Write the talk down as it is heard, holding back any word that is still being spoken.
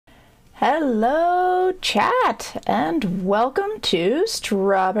Hello, chat, and welcome to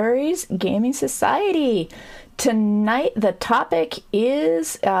Strawberries Gaming Society. Tonight, the topic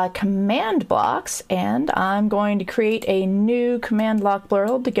is command blocks, and I'm going to create a new command block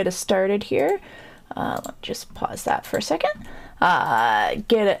world to get us started here. Let me just pause that for a second.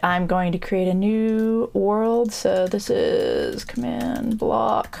 I'm going to create a new world. So this is command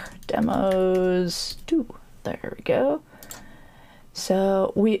block demos 2. There we go.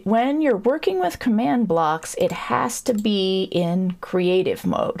 So when you're working with command blocks, it has to be in creative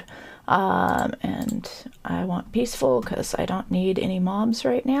mode. And I want peaceful because I don't need any mobs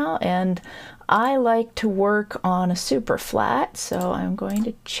right now. And I like to work on a super flat. So I'm going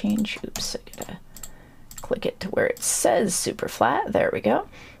to change, oops, I gotta click it to where it says super flat. There we go.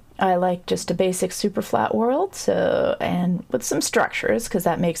 I like just a basic super flat world. So, and with some structures because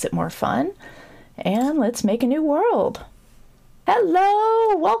that makes it more fun. And let's make a new world.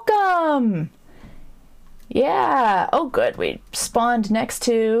 Hello, welcome. Yeah, oh good, we spawned next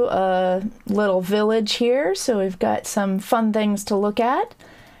to a little village here, so we've got some fun things to look at.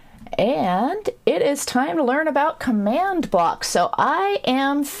 And it is time to learn about command blocks. So I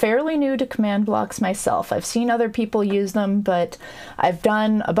am fairly new to command blocks myself. I've seen other people use them, but I've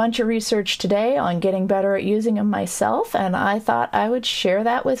done a bunch of research today on getting better at using them myself, and I thought I would share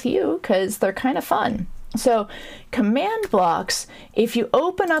that with you because they're kind of fun. So command blocks, if you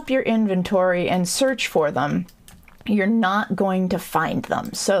open up your inventory and search for them, you're not going to find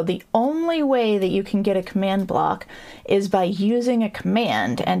them. So the only way that you can get a command block is by using a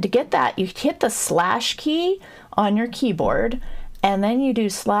command. And to get that, you hit the slash key on your keyboard, and then you do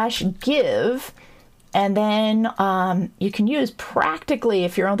 /give, and then you can use practically,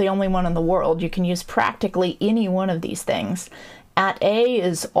 if you're the only one in the world, you can use practically any one of these things. @A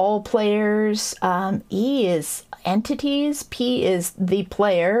is all players, E is entities, P is the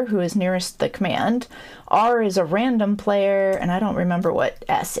player who is nearest the command, R is a random player, and I don't remember what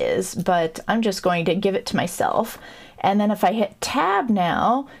S is, but I'm just going to give it to myself. And then if I hit tab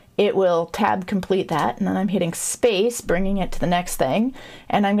now, it will tab complete that, and then I'm hitting space, bringing it to the next thing,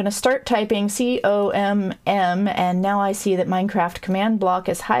 and I'm going to start typing COMM, and now I see that Minecraft command block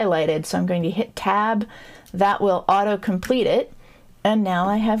is highlighted, so I'm going to hit tab. That will auto-complete it. And now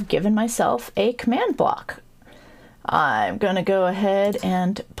I have given myself a command block. I'm going to go ahead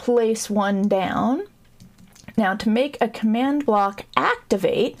and place one down. Now to make a command block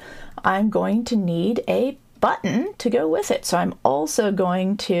activate, I'm going to need a button to go with it. So I'm also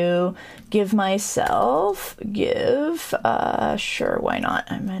going to give myself, sure, why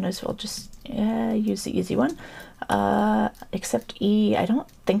not? I might as well just use the easy one. Except E, I don't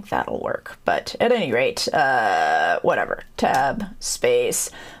think that'll work, but at any rate, whatever, tab, space.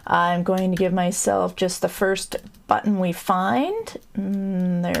 I'm going to give myself just the first button we find.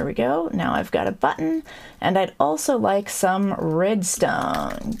 There we go. Now I've got a button, and I'd also like some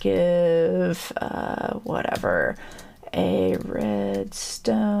redstone. Give, whatever, a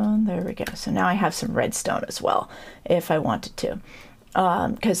redstone. There we go. So now I have some redstone as well, if I wanted to.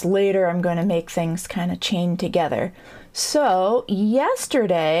 Because later I'm going to make things kind of chain together. So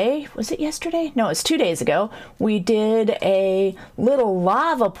yesterday, was it yesterday? No, it's 2 days ago, we did a little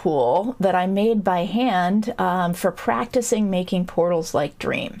lava pool that I made by hand for practicing making portals like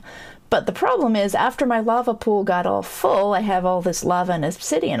Dream. But the problem is, after my lava pool got all full, I have all this lava and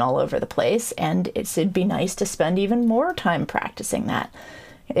obsidian all over the place, and it'd be nice to spend even more time practicing that.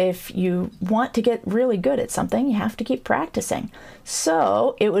 If you want to get really good at something, you have to keep practicing.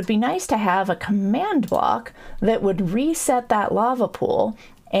 So it would be nice to have a command block that would reset that lava pool,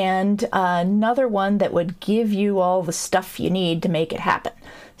 and another one that would give you all the stuff you need to make it happen.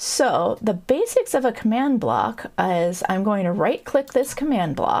 So the basics of a command block is I'm going to right-click this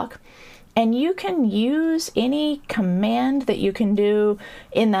command block, and you can use any command that you can do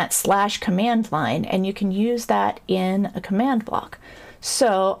in that /command line, and you can use that in a command block.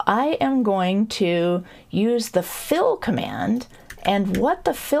 So I am going to use the fill command, and what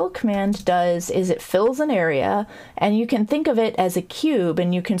the fill command does is it fills an area, and you can think of it as a cube,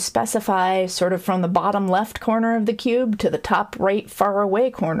 and you can specify sort of from the bottom left corner of the cube to the top right far away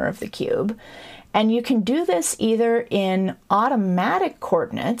corner of the cube. And you can do this either in automatic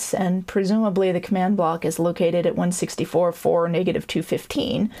coordinates, and presumably the command block is located at 164, 4,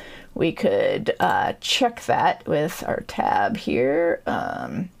 -215. We could check that with our tab here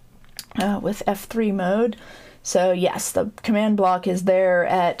with F3 mode. So yes, the command block is there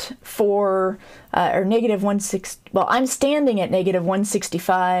at 4 or -160. Well, I'm standing at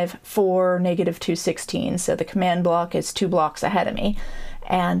 -165, 4, -216. So the command block is 2 blocks ahead of me.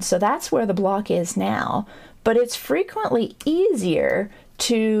 And so that's where the block is now. But it's frequently easier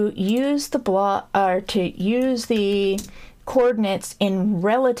to use the block, or to use the coordinates in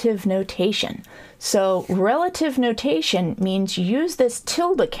relative notation. So relative notation means use this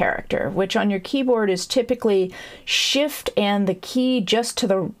tilde character, which on your keyboard is typically shift and the key just to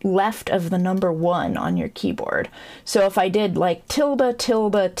the left of the number 1 on your keyboard. So if I did like tilde,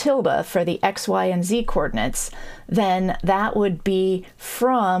 tilde, tilde for the X, Y, and Z coordinates, then that would be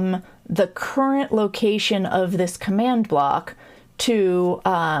from the current location of this command block to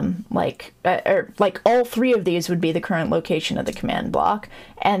like all 3 of these would be the current location of the command block.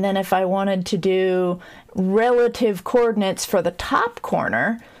 And then if I wanted to do relative coordinates for the top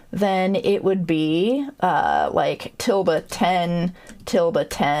corner, then it would be like tilde 10, tilde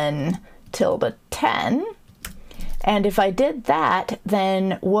 10, tilde 10. And if I did that,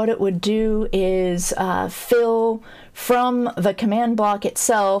 then what it would do is fill from the command block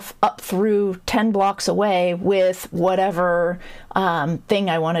itself up through 10 blocks away with whatever thing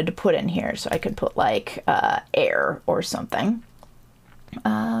I wanted to put in here. So I could put like air or something.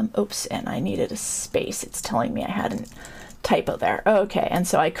 Oops, and I needed a space. It's telling me I had a typo there. Okay, and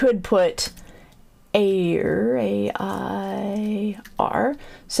so I could put air, A-I-R.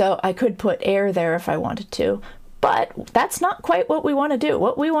 So I could put air there if I wanted to. But that's not quite what we want to do.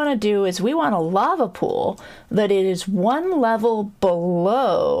 What we want to do is we want a lava pool that is 1 level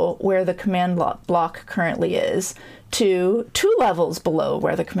below where the command block currently is to 2 levels below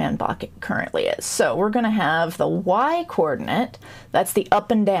where the command block currently is. So we're going to have the y coordinate, that's the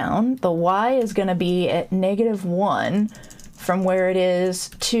up and down. The y is going to be at -1 from where it is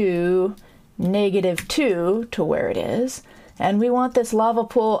to -2 to where it is. And we want this lava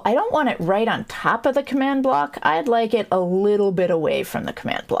pool, I don't want it right on top of the command block. I'd like it a little bit away from the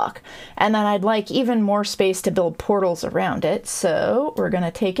command block. And then I'd like even more space to build portals around it. So we're going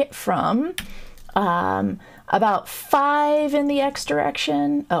to take it from about 5 in the X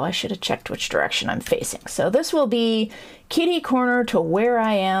direction. Oh, I should have checked which direction I'm facing. So this will be kitty corner to where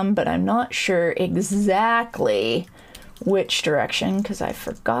I am, but I'm not sure exactly which direction because I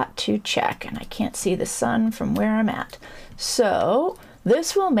forgot to check and I can't see the sun from where I'm at. So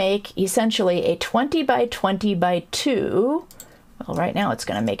this will make essentially a 20 by 20 by 2. Well, right now it's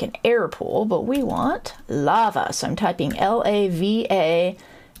going to make an air pool, but we want lava. So I'm typing L-A-V-A,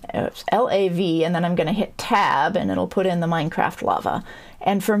 L-A-V, and then I'm going to hit tab and it'll put in the Minecraft lava.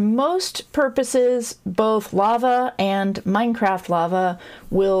 And for most purposes, both lava and Minecraft lava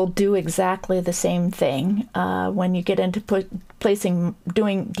will do exactly the same thing. When you get into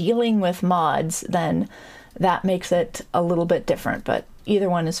dealing with mods, then that makes it a little bit different, but either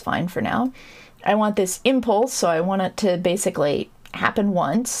one is fine for now. I want this impulse, so I want it to basically happen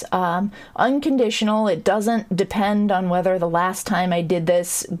once. Unconditional, it doesn't depend on whether the last time I did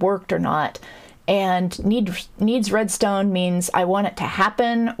this worked or not. And needs redstone means I want it to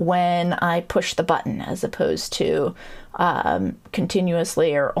happen when I push the button as opposed to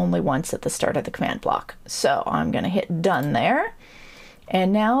continuously or only once at the start of the command block. So I'm going to hit done there.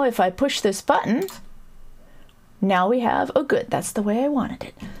 And now if I push this button, now we have, oh good, that's the way I wanted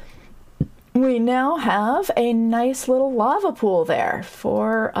it. We now have a nice little lava pool there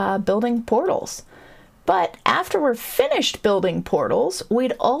for building portals. But after we're finished building portals,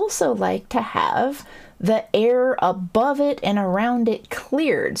 we'd also like to have the air above it and around it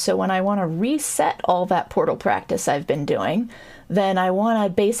cleared. So when I want to reset all that portal practice I've been doing, then I want to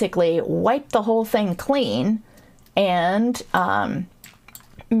basically wipe the whole thing clean and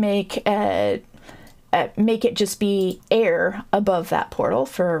make it just be air above that portal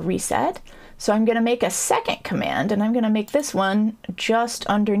for a reset. So I'm going to make a second command, and I'm going to make this one just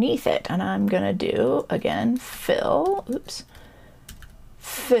underneath it. And I'm going to do, again, fill,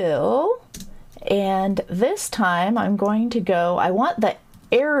 fill. And this time I'm going to go, I want the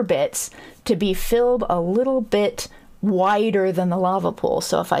air bits to be filled a little bit wider than the lava pool.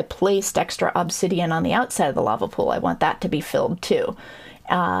 So if I placed extra obsidian on the outside of the lava pool, I want that to be filled too.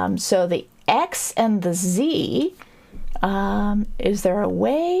 So the X and the Z, is there a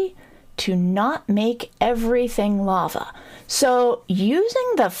way to not make everything lava? So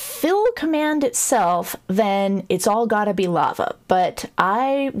using the fill command itself, then it's all got to be lava. But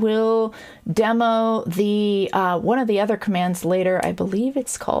I will demo the one of the other commands later. I believe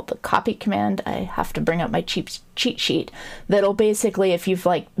it's called the copy command. I have to bring up my cheat sheet. That'll basically, if you've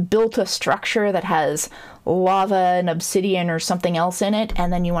like built a structure that has lava and obsidian or something else in it,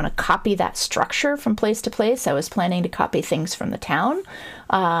 and then you want to copy that structure from place to place. I was planning to copy things from the town.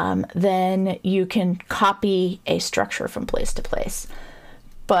 Then you can copy a structure from place to place.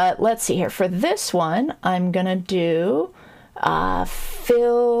 But let's see here. For this one, I'm going to do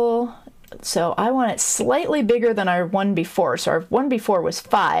fill So I want it slightly bigger than our one before. So our one before was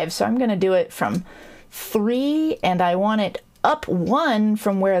 5, so I'm going to do it from 3, and I want it up 1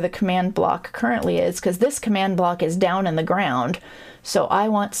 from where the command block currently is, because this command block is down in the ground. So I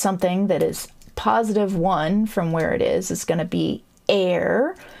want something that is positive 1 from where it is. It's going to be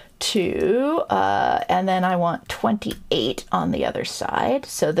air 2, and then I want 28 on the other side.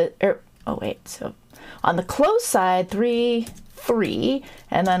 So that, oh wait, so on the close side, 3, 3,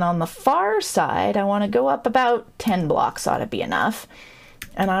 and then on the far side, I want to go up about 10 blocks ought to be enough.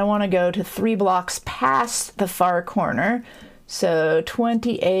 And I want to go to 3 blocks past the far corner. So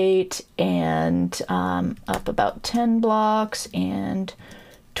 28 and up about 10 blocks and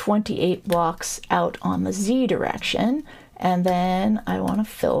 28 blocks out on the Z direction. And then I want to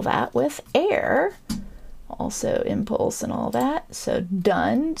fill that with air, also impulse and all that. So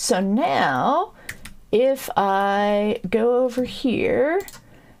done. So now if I go over here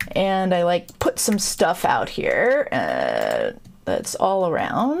and I like put some stuff out here that's all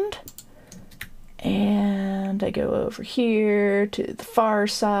around, and I go over here to the far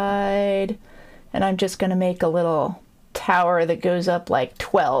side, and I'm just going to make a little tower that goes up like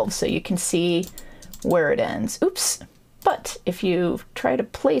 12 so you can see where it ends. Oops. But if you try to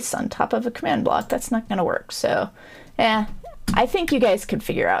place on top of a command block, that's not going to work. So, I think you guys could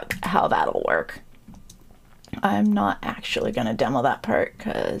figure out how that'll work. I'm not actually going to demo that part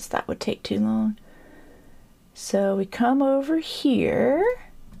because that would take too long. So we come over here,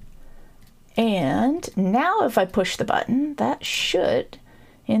 and now if I push the button, that should,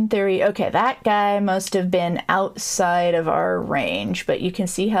 in theory, okay, that guy must have been outside of our range, but you can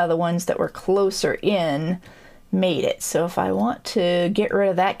see how the ones that were closer in made it. So if I want to get rid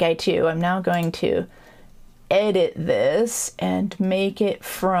of that guy too, I'm now going to edit this and make it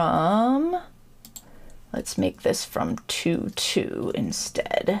from, let's make this from 2, 2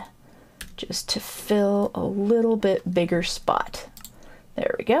 instead, just to fill a little bit bigger spot.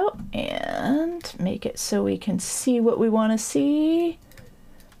 There we go, and make it so we can see what we want to see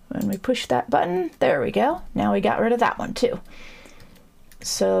when we push that button. There we go. Now we got rid of that one too.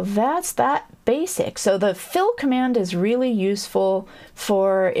 So that's that basic. So the fill command is really useful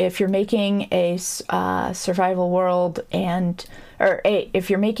for if you're making a survival world or if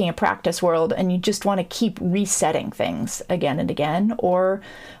you're making a practice world and you just want to keep resetting things again and again, or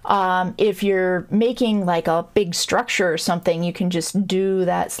if you're making like a big structure or something, you can just do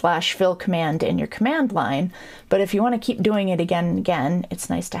that /fill command in your command line. But if you want to keep doing it again and again,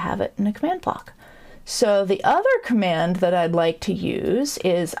 it's nice to have it in a command block. So the other command that I'd like to use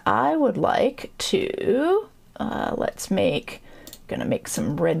is I would like to, gonna make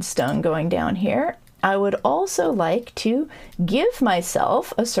some redstone going down here. I would also like to give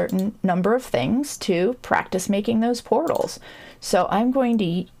myself a certain number of things to practice making those portals. So I'm going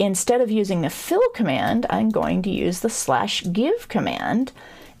to, instead of using the fill command, I'm going to use the /give command.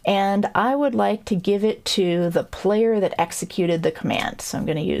 And I would like to give it to the player that executed the command. So I'm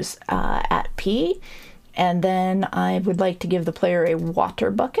going to use @p, and then I would like to give the player a water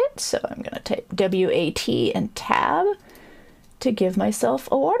bucket. So I'm going to type WAT and tab to give myself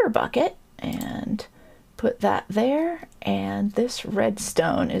a water bucket and put that there. And this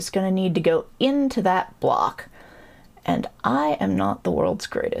redstone is going to need to go into that block. And I am not the world's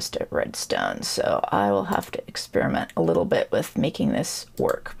greatest at redstone, so I will have to experiment a little bit with making this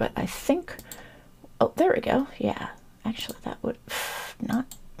work. But I think, oh, there we go. Yeah, actually that would, not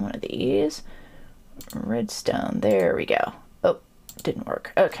one of these. Redstone, there we go. Oh, didn't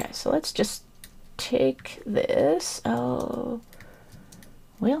work. Okay, so let's just take this. Oh,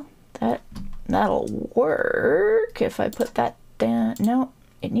 well, that'll work if I put that down. No,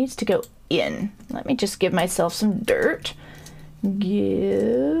 it needs to go in. Let me just give myself some dirt.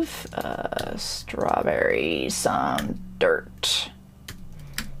 Give strawberry some dirt.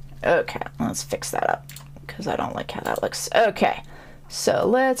 Okay, let's fix that up because I don't like how that looks. Okay, so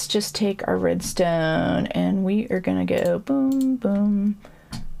let's just take our redstone and we are gonna go boom, boom,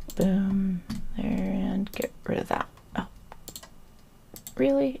 boom there and get rid of that. Oh,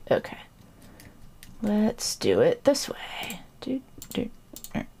 really? Okay, let's do it this way.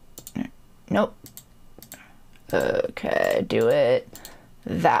 Nope. Okay, do it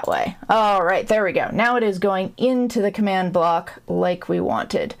that way. All right, there we go. Now it is going into the command block like we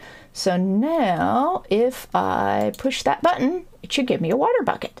wanted. So now if I push that button, it should give me a water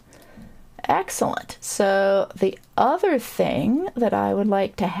bucket. Excellent. So the other thing that I would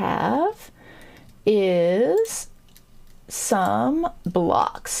like to have is some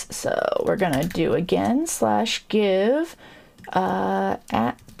blocks. So we're gonna do again /give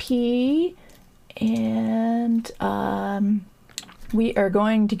 @p, and we are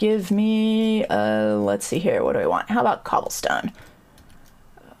going to give me, let's see here, what do I want? How about cobblestone?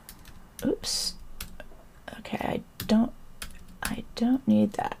 Oops. Okay, I don't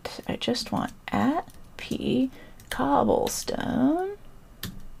need that. I just want @p cobblestone.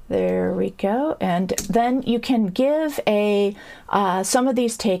 There we go. And then you can give a, some of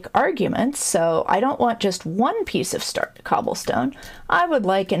these take arguments. So I don't want just one piece of cobblestone. I would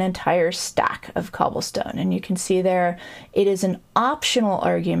like an entire stack of cobblestone. And you can see there, it is an optional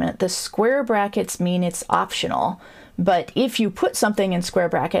argument. The square brackets mean it's optional. But if you put something in square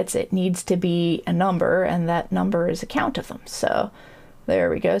brackets, it needs to be a number, and that number is a count of them. So there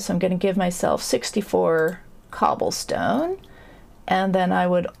we go. So I'm going to give myself 64 cobblestone. And then I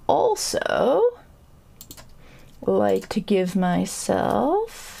would also like to give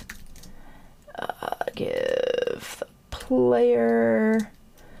myself, give the player,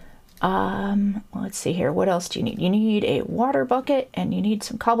 let's see here, what else do you need? You need a water bucket, and you need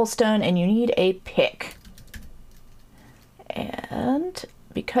some cobblestone, and you need a pick. And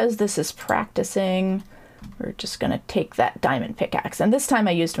because this is practicing, we're just going to take that diamond pickaxe. And this time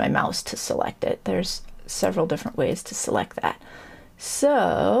I used my mouse to select it. There's several different ways to select that.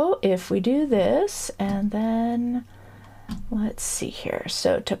 So if we do this, and then let's see here.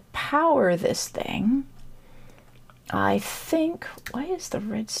 So to power this thing, I think, why is the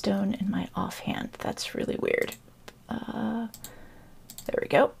redstone in my offhand? That's really weird. There we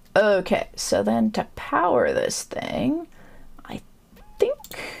go. Okay, so then to power this thing, I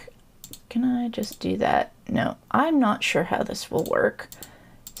think, can I just do that? No, I'm not sure how this will work.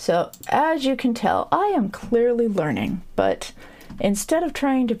 So as you can tell, I am clearly learning, but instead of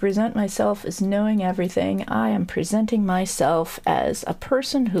trying to present myself as knowing everything, I am presenting myself as a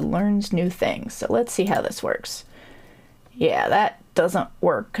person who learns new things. So let's see how this works. Yeah, that doesn't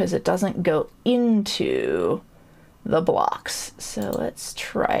work because it doesn't go into the blocks. So let's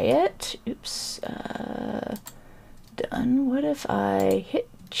try it. Oops. Done. What if I hit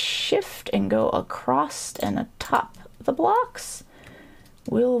shift and go across and atop the blocks?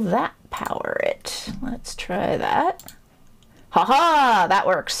 Will that power it? Let's try that. Haha, that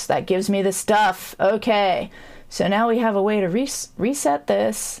works. That gives me the stuff. Okay, so now we have a way to reset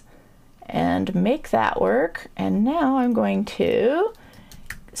this and make that work. And now I'm going to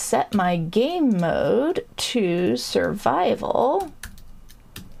set my game mode to survival.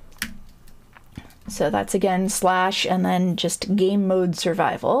 So that's again / and then just game mode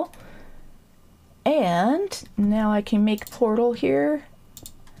survival. And now I can make portal here.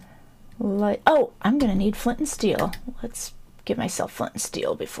 Like, oh, I'm gonna need flint and steel. Let's give myself flint and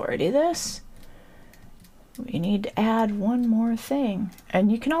steel before I do this. We need to add one more thing,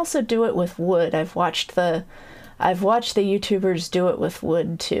 and you can also do it with wood. I've watched the YouTubers do it with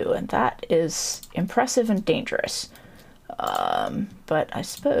wood too, and that is impressive and dangerous. But I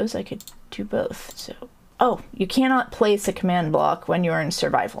suppose I could do both. So, oh, you cannot place a command block when you're in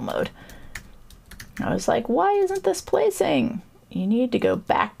survival mode. I was like, why isn't this placing? You need to go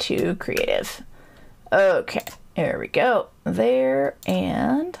back to creative. Okay. There we go. There,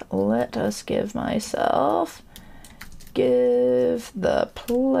 and let us give the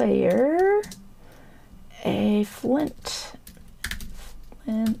player a flint.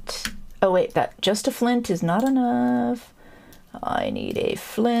 Oh wait, just a flint is not enough. I need a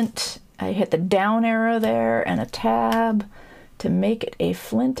flint. I hit the down arrow there and a tab to make it a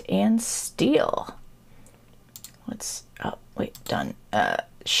flint and steel. Oh wait, done.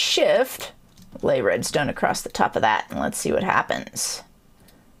 Shift. Lay redstone across the top of that, and let's see what happens.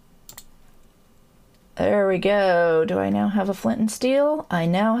 There we go. Do I now have a flint and steel? I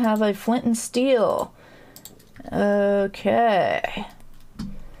now have a flint and steel. Okay.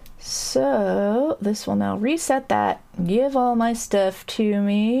 So this will now reset that, give all my stuff to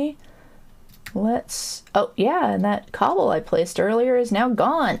me. Oh yeah, and that cobble I placed earlier is now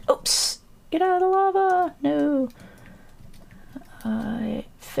gone. Oops, get out of the lava. No. I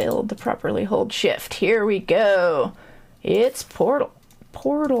failed to properly hold shift. Here we go. It's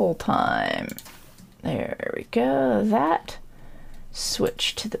portal time. There we go. That.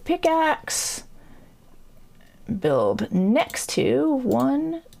 Switch to the pickaxe. Build next to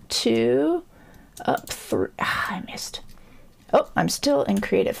 1, 2, up 3. Ah, I missed. Oh, I'm still in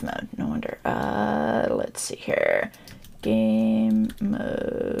creative mode. No wonder. Let's see here. Game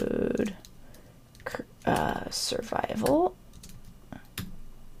mode. Survival.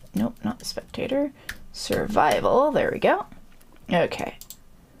 Nope, not the spectator. Survival. There we go. Okay.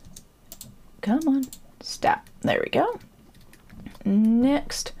 Come on. Stop. There we go.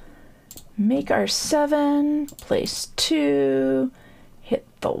 Next, make our 7. Place 2. Hit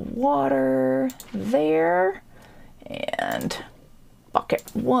the water there. And bucket.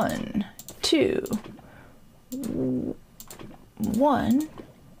 1, 2, 1,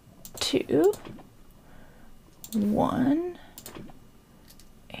 2, 1,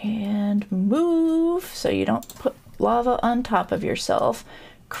 and move so you don't put lava on top of yourself.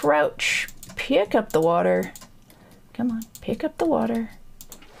 Crouch, pick up the water. Come on, pick up the water.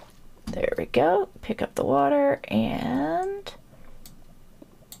 There we go. Pick up the water, and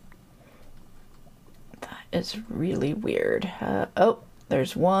that is really weird. Oh,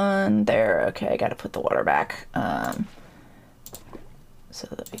 there's one there. Okay, I gotta put the water back so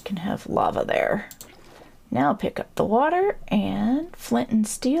that we can have lava there. Now pick up the water and flint and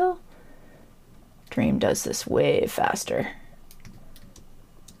steel. Dream does this way faster.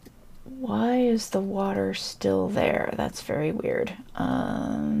 Why is the water still there? That's very weird.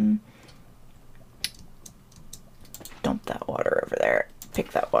 Dump that water over there.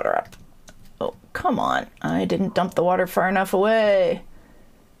 Pick that water up. Oh, come on. I didn't dump the water far enough away.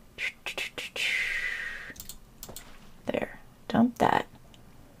 There. Dump that.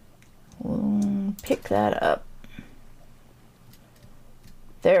 Pick that up.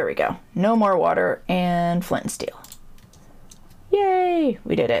 There we go. No more water and flint and steel. Yay!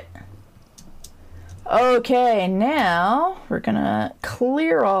 We did it. Okay, now we're gonna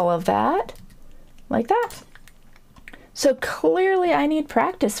clear all of that like that. So clearly I need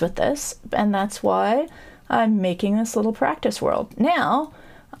practice with this, and that's why I'm making this little practice world. Now,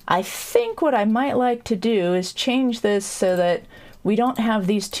 I think what I might like to do is change this so that we don't have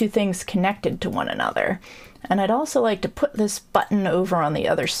these two things connected to one another. And I'd also like to put this button over on the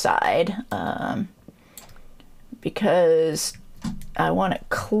other side because I want it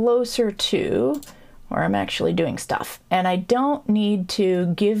closer to where I'm actually doing stuff. And I don't need to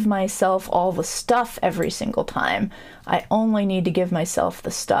give myself all the stuff every single time. I only need to give myself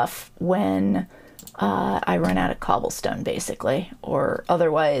the stuff when I run out of cobblestone, basically, or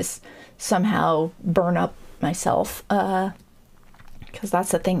otherwise somehow burn up myself, because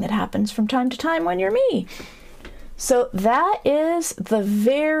that's the thing that happens from time to time when you're me. So that is the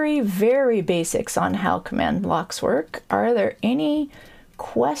very, very basics on how command blocks work. Are there any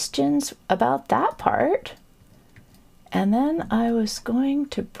questions about that part? And then I was going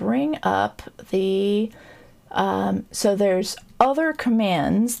to bring up the so there's other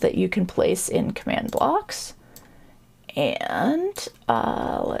commands that you can place in command blocks, and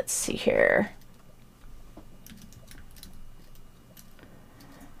let's see here.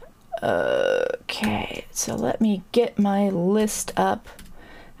 Okay, so let me get my list up.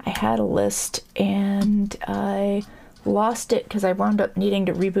 I had a list and I lost it because I wound up needing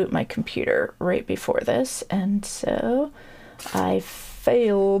to reboot my computer right before this, and so I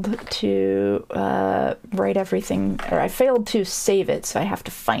failed to write everything, or I failed to save it, so I have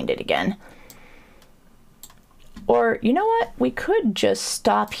to find it again. Or, you know what? We could just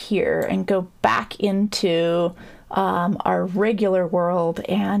stop here and go back into our regular world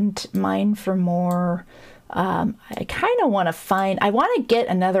and mine for more. I kind of want to find, I want to get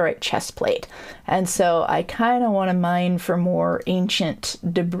another chest plate, and so I kind of want to mine for more ancient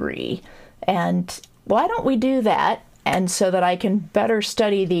debris. And why don't we do that? And so that I can better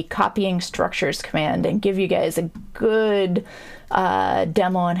study the copying structures command and give you guys a good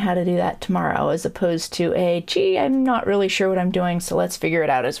demo on how to do that tomorrow, as opposed to a, gee, I'm not really sure what I'm doing, so let's figure it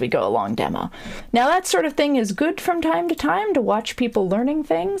out as we go along demo. Now that sort of thing is good from time to time, to watch people learning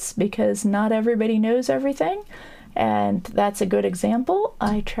things, because not everybody knows everything. And that's a good example.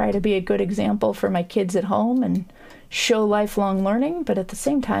 I try to be a good example for my kids at home and show lifelong learning, but at the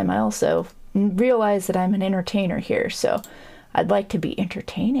same time I also realize that I'm an entertainer here, so I'd like to be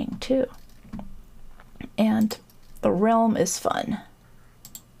entertaining too. And the realm is fun.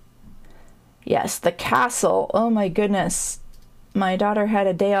 Yes, the castle. Oh my goodness. My daughter had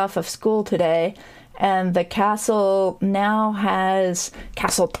a day off of school today, and the castle now has,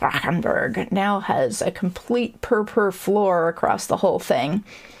 Castle Drachenberg now has a complete purple floor across the whole thing,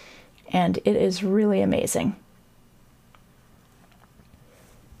 and it is really amazing.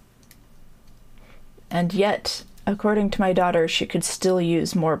 And yet, according to my daughter, she could still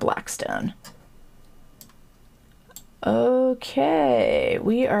use more blackstone. Okay,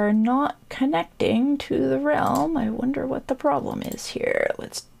 we are not connecting to the realm. I wonder what the problem is here.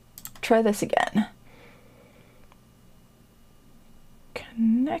 Let's try this again.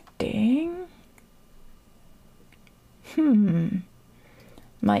 Connecting.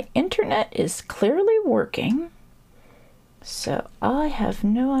 My internet is clearly working, so I have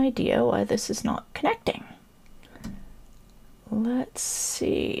no idea why this is not connecting. Let's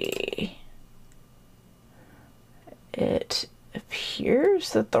see. It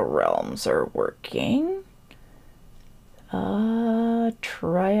appears that the realms are working.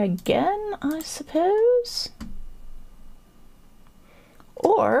 try again, I suppose.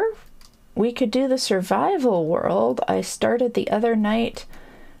 Or we could do the survival world I started the other night,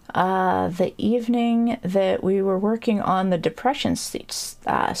 the evening that we were working on the depression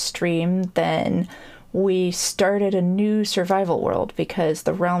stream. Then we started a new survival world because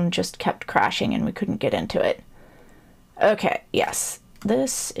the realm just kept crashing and we couldn't get into it. Okay, yes,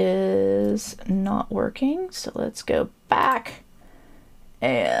 this is not working, so let's go back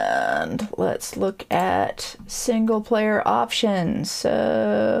and let's look at single player options.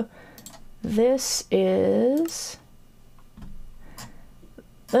 So this is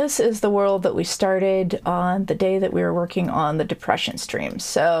the world that we started on the day that we were working on the depression stream.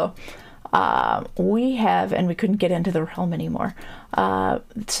 So we have, and we couldn't get into the realm anymore.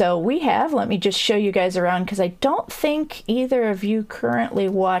 So we have, let me just show you guys around because I don't think either of you currently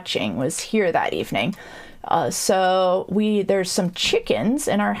watching was here that evening. So there's some chickens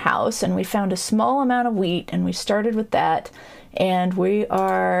in our house and we found a small amount of wheat and we started with that and we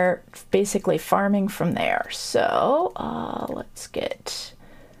are basically farming from there. So let's get,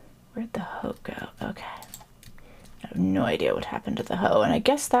 where'd the hoe go? Okay. I have no idea what happened to the hoe, and I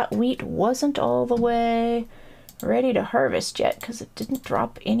guess that wheat wasn't all the way ready to harvest yet because it didn't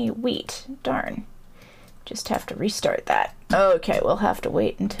drop any wheat. Darn. Just have to restart that. Okay, we'll have to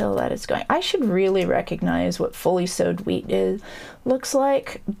wait until that is going. I should really recognize what fully sowed wheat looks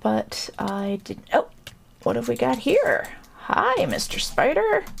like, but I didn't. Oh, what have we got here? Hi, Mr.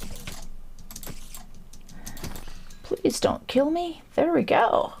 Spider. Please don't kill me. There we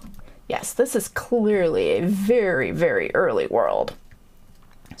go. Yes, this is clearly a very, very early world.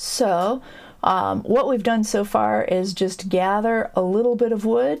 So what we've done so far is just gather a little bit of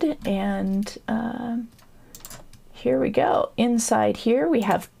wood, and here we go. Inside here we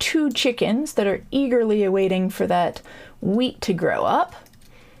have 2 chickens that are eagerly awaiting for that wheat to grow up.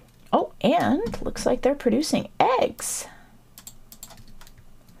 Oh, and looks like they're producing eggs.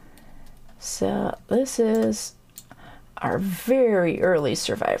 So this is our very early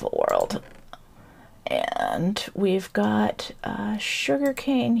survival world. And we've got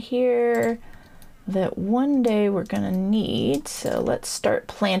sugarcane here that one day we're gonna need, so let's start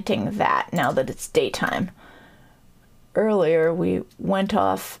planting that now that it's daytime. Earlier we went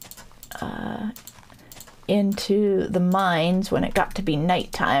off into the mines when it got to be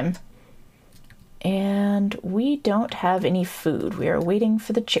nighttime, and we don't have any food. We are waiting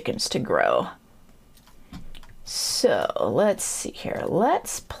for the chickens to grow. So let's see here.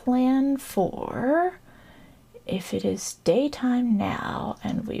 Let's plan for, if it is daytime now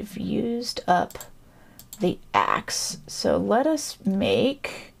and we've used up the axe, so let us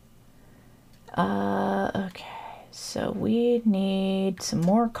make, okay, so we need some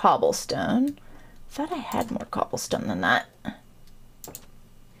more cobblestone. I thought I had more cobblestone than that.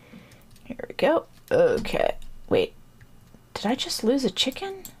 Here we go. Okay, wait, did I just lose a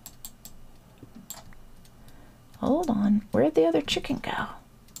chicken? Hold on, where'd the other chicken go?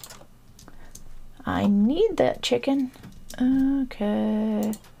 I need that chicken.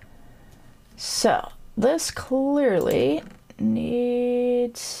 Okay. So, this clearly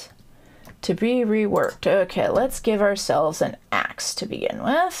needs to be reworked. Okay, let's give ourselves an axe to begin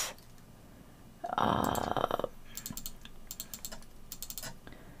with.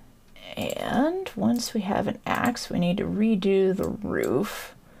 And once we have an axe, we need to redo the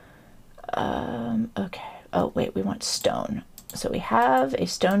roof. Okay. Oh, wait, we want stone. So we have a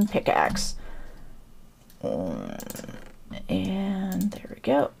stone pickaxe. And there we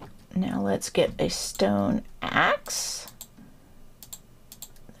go. Now let's get a stone axe.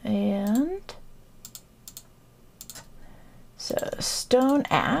 And so stone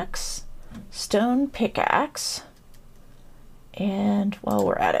axe, stone pickaxe, and while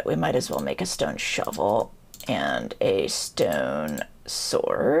we're at it, we might as well make a stone shovel and a stone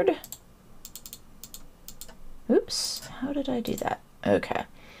sword. Oops, how did I do that? Okay,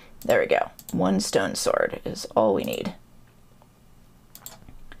 there we go. 1 stone sword is all we need.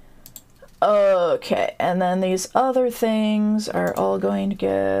 Okay, and then these other things are all going to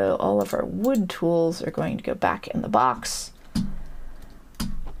go, all of our wood tools are going to go back in the box.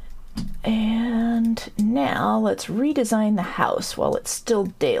 And now let's redesign the house while it's still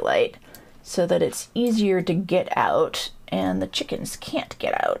daylight so that it's easier to get out and the chickens can't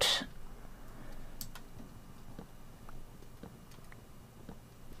get out.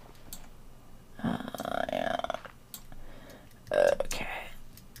 Yeah. Okay,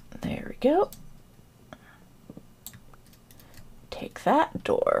 there we go. Take that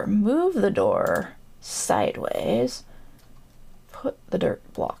door, move the door sideways, put the dirt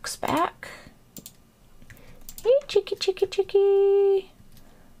blocks back. Hey Chicky.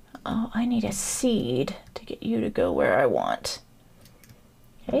 Oh, I need a seed to get you to go where I want.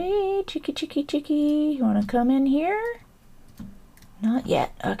 Hey, chicky. You want to come in here? Not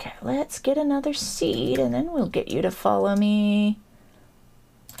yet. Okay, let's get another seed and then we'll get you to follow me.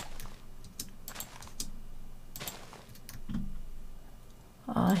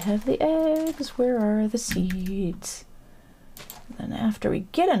 I have the eggs. Where are the seeds? And then after we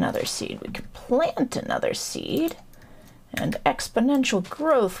get another seed, we can plant another seed and exponential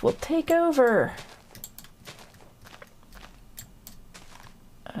growth will take over.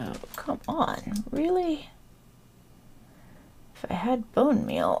 Oh, come on. Really? If I had bone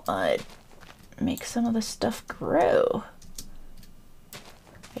meal, I'd make some of the stuff grow.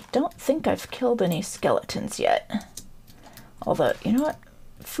 I don't think I've killed any skeletons yet. Although, you know what?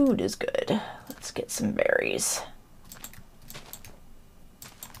 Food is good. Let's get some berries.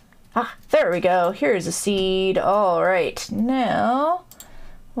 Ah, there we go. Here's a seed. All right, now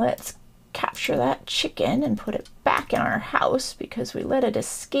let's capture that chicken and put it back in our house because we let it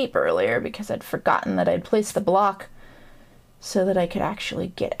escape earlier because I'd forgotten that I'd placed the block so that I could actually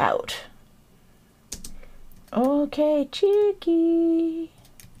get out. Okay, Chicky.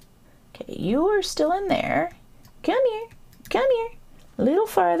 Okay, you are still in there. Come here. A little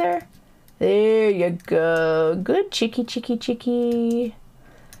farther. There you go. Good, Chicky.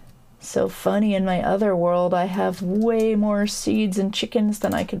 So funny, in my other world, I have way more seeds and chickens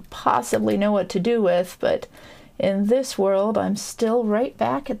than I could possibly know what to do with, but in this world, I'm still right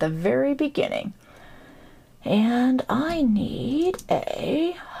back at the very beginning. And I need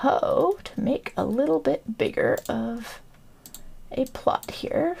a hoe to make a little bit bigger of a plot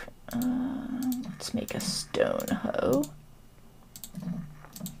here. Let's make a stone hoe.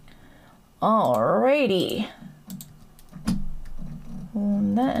 Alrighty.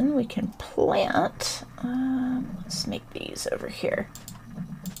 And then we can plant. Let's make these over here.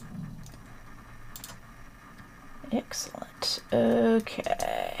 Excellent.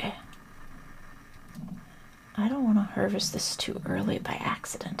 Okay. I don't want to harvest this too early by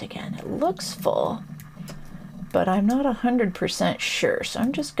accident again. It looks full, but I'm not 100% sure, so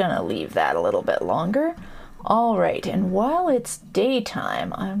I'm just gonna leave that a little bit longer. All right, and while it's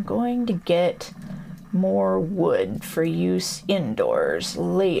daytime, I'm going to get more wood for use indoors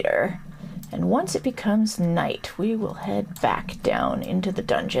later. And once it becomes night, we will head back down into the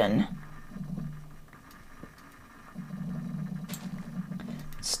dungeon.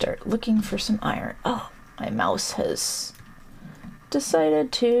 Start looking for some iron. Oh, my mouse has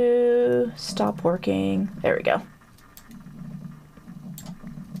decided to stop working. There we go.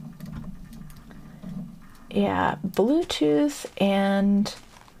 Yeah, Bluetooth and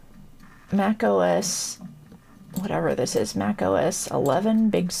macOS, whatever this is, macOS 11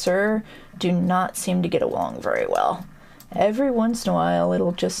 Big Sur, do not seem to get along very well. Every once in a while,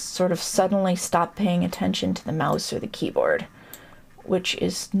 it'll just sort of suddenly stop paying attention to the mouse or the keyboard, which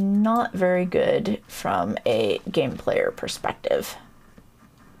is not very good from a game player perspective.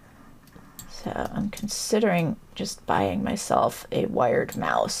 So I'm considering just buying myself a wired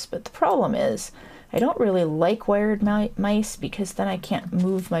mouse, but the problem is I don't really like wired mice because then I can't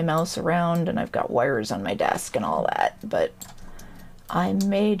move my mouse around and I've got wires on my desk and all that, but I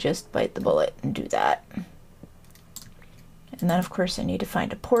may just bite the bullet and do that. And then of course I need to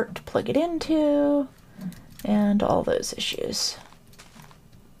find a port to plug it into and all those issues.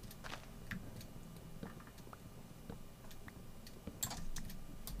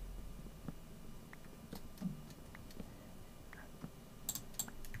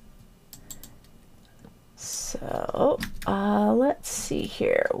 So, let's see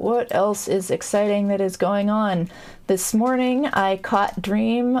here. What else is exciting that is going on? This morning I caught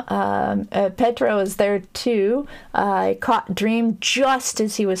Dream. Pedro is there too. I caught Dream just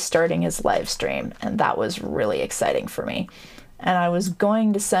as he was starting his live stream, and that was really exciting for me. And I was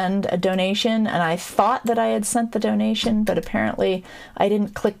going to send a donation, and I thought that I had sent the donation, but apparently I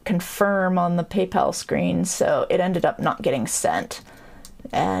didn't click confirm on the PayPal screen, so it ended up not getting sent.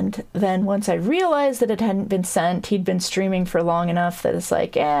 And then once I realized that it hadn't been sent, he'd been streaming for long enough that it's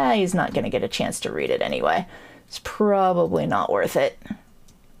like, he's not going to get a chance to read it anyway. It's probably not worth it.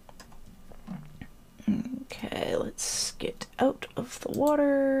 Okay, let's get out of the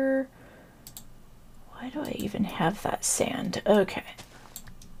water. Why do I even have that sand? Okay.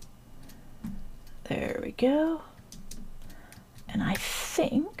 There we go. And I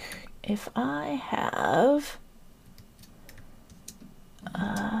think if I have...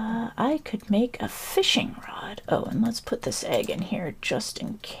 I could make a fishing rod. Oh, and let's put this egg in here just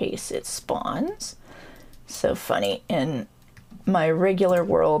in case it spawns. So funny, in my regular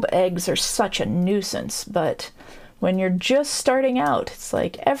world, eggs are such a nuisance, but when you're just starting out. It's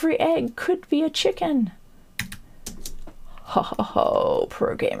like every egg could be a chicken. Ho ho ho,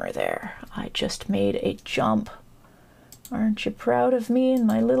 pro gamer there. I just made a jump. Aren't you proud of me in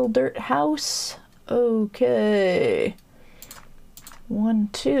my little dirt house? Okay. 1,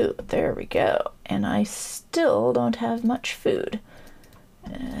 2, there we go. And I still don't have much food.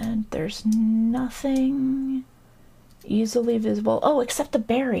 And there's nothing easily visible. Oh, except the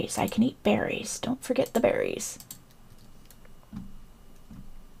berries. I can eat berries. Don't forget the berries.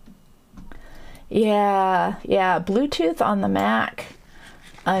 Yeah, Bluetooth on the Mac.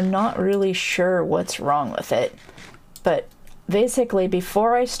 I'm not really sure what's wrong with it. But basically,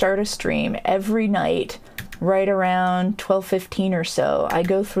 before I start a stream every night, right around 12:15 or so, I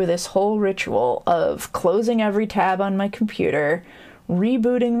go through this whole ritual of closing every tab on my computer,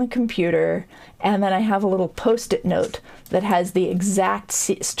 rebooting the computer, and then I have a little post-it note that has the exact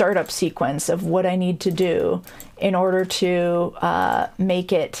startup sequence of what I need to do in order to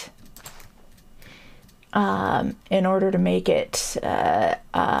make it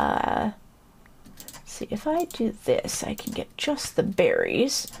see, if I do this, I can get just the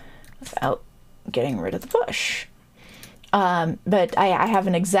berries without getting rid of the bush. But I have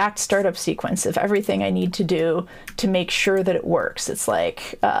an exact startup sequence of everything I need to do to make sure that it works. It's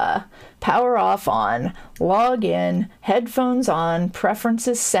like power off on, log in, headphones on,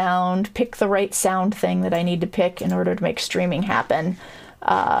 preferences sound, pick the right sound thing that I need to pick in order to make streaming happen.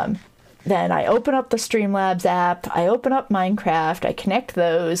 Then I open up the Streamlabs app, I open up Minecraft, I connect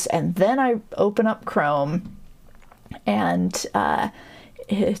those, and then I open up Chrome. And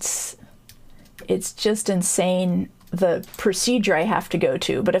it's just insane, the procedure I have to go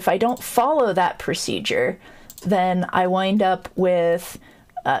to. But if I don't follow that procedure, then I wind up with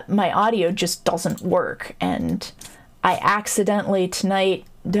my audio just doesn't work. And I accidentally tonight,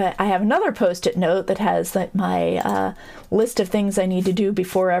 I have another post-it note that has my list of things I need to do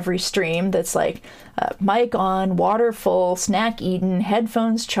before every stream. That's like mic on, water full, snack eaten,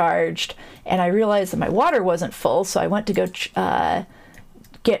 headphones charged. And I realized that my water wasn't full, so I went to go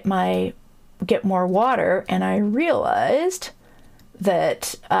get more water, and I realized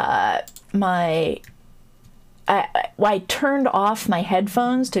that I turned off my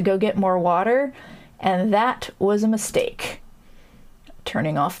headphones to go get more water, and that was a mistake.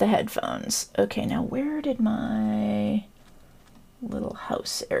 Turning off the headphones. Okay, now where did my little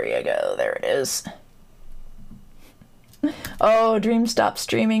house area go? There it is. Oh, Dream stopped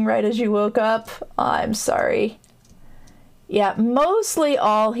streaming right as you woke up. I'm sorry. Yeah, mostly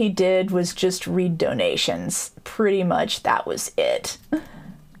all he did was just read donations. Pretty much that was it.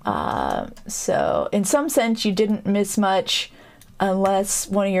 So in some sense you didn't miss much, unless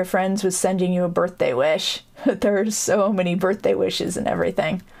one of your friends was sending you a birthday wish. There are so many birthday wishes and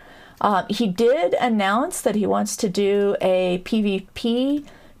everything. He did announce that he wants to do a PvP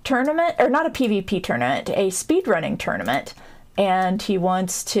tournament, or not a PvP tournament, a speedrunning tournament. And he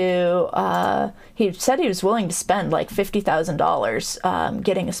wants to, he said he was willing to spend like $50,000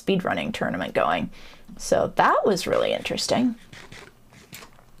 getting a speedrunning tournament going. So that was really interesting.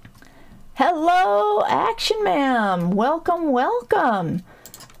 Hello, Action Ma'am. Welcome, welcome.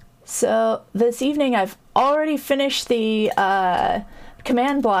 So this evening I've already finished the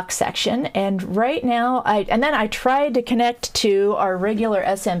command block section, and right now I tried to connect to our regular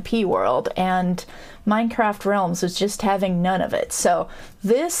SMP world, and Minecraft Realms was just having none of it. So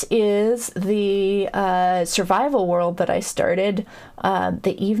this is the survival world that I started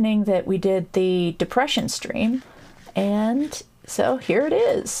the evening that we did the depression stream, and so here it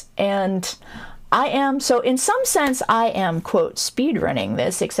is. And I am, so in some sense, I am, quote, speedrunning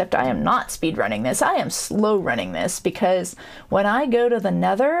this, except I am not speedrunning this. I am slow running this, because when I go to the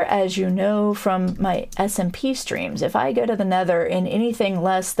Nether, as you know from my SMP streams, if I go to the Nether in anything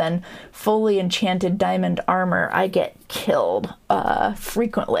less than fully enchanted diamond armor, I get killed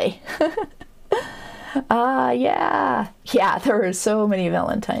frequently. Yeah, there are so many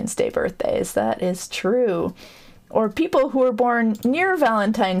Valentine's Day birthdays. That is true. Or people who were born near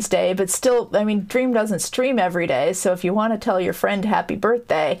Valentine's Day, but still, I mean, Dream doesn't stream every day, so if you want to tell your friend happy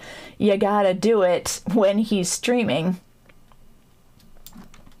birthday, you gotta do it when he's streaming.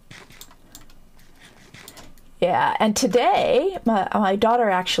 Yeah, and today, my daughter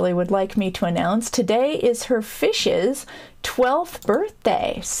actually would like me to announce, today is her fish's 12th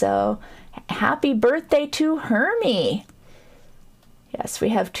birthday, so happy birthday to Hermie. Yes, we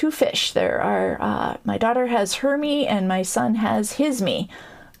have two fish. There are, my daughter has Hermie and my son has Hisme.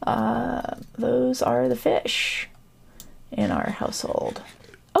 Those are the fish in our household.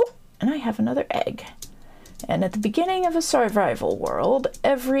 Oh, and I have another egg. And at the beginning of a survival world,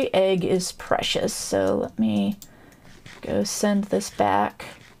 every egg is precious. So let me go send this back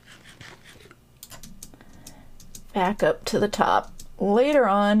up to the top. Later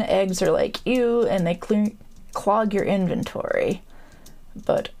on, eggs are like you, and they clog your inventory.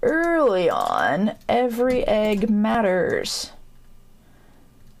 But early on, every egg matters.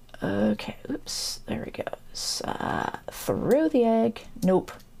 Okay, oops, there we go. Throw the egg.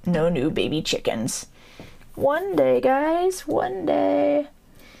 Nope, no new baby chickens. One day, guys, one day.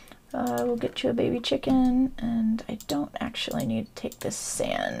 We'll get you a baby chicken, and I don't actually need to take this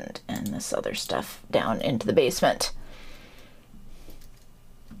sand and this other stuff down into the basement.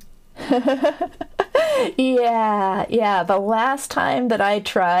 Yeah, the last time that I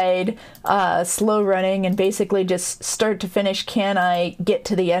tried slow running and basically just start to finish, can I get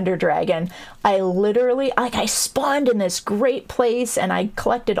to the Ender Dragon, I literally, I spawned in this great place and I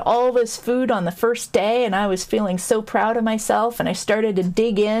collected all this food on the first day, and I was feeling so proud of myself, and I started to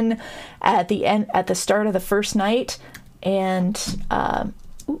dig in at the start of the first night, and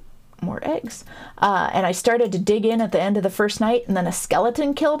more eggs. And I started to dig in at the end of the first night, and then a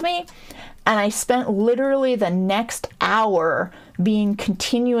skeleton killed me. And I spent literally the next hour being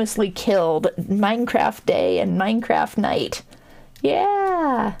continuously killed, Minecraft day and Minecraft night.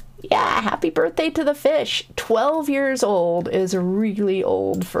 Yeah, happy birthday to the fish. 12 years old is really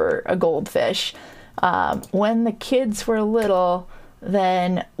old for a goldfish. When the kids were little,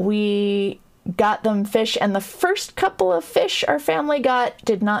 then we got them fish, and the first couple of fish our family got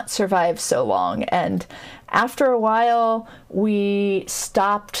did not survive so long, and after a while we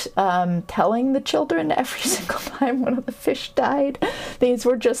stopped telling the children every single time one of the fish died. These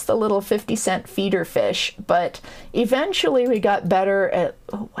were just the little 50-cent feeder fish, but eventually we got better at,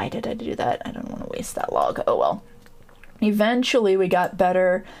 oh, why did I do that? I don't want to waste that log. Oh well. Eventually we got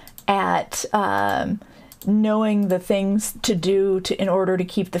better at knowing the things to do in order to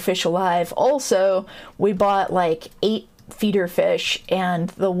keep the fish alive. Also, we bought like 8 feeder fish, and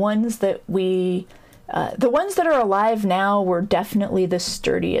the ones that are alive now were definitely the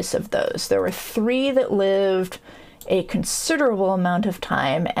sturdiest of those. There were 3 that lived a considerable amount of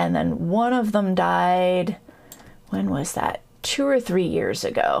time, and then one of them died, when was that? 2 or 3 years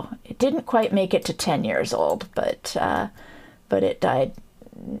ago. It didn't quite make it to 10 years old, but it died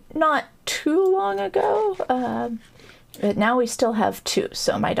not too long ago. But now we still have 2.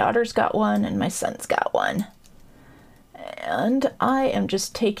 So my daughter's got one and my son's got one. And I am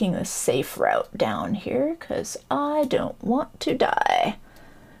just taking the safe route down here because I don't want to die.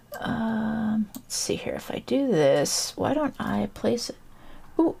 Let's see here. If I do this, why don't I place it?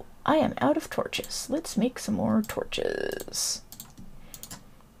 Ooh, I am out of torches. Let's make some more torches.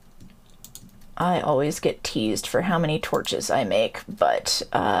 I always get teased for how many torches I make, but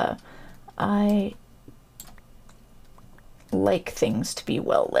I like things to be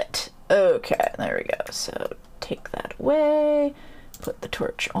well lit. Okay, there we go. So take that away, put the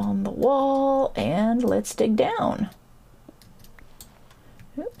torch on the wall, and let's dig down.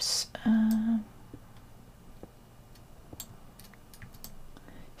 Oops.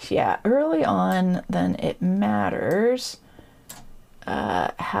 Yeah, early on, then it matters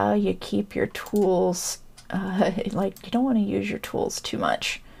how you keep your tools. Like, you don't want to use your tools too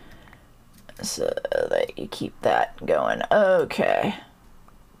much, so that you keep that going. Okay.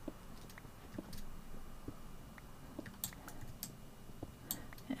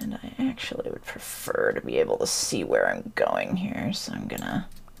 And I actually would prefer to be able to see where I'm going here, so I'm gonna...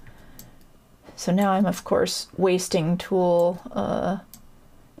 So now I'm, of course, wasting tool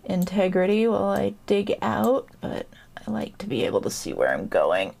integrity while I dig out, but I like to be able to see where I'm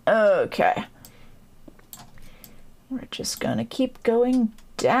going. Okay. We're just gonna keep going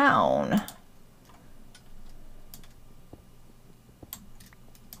down.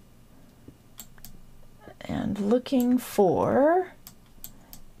 And looking for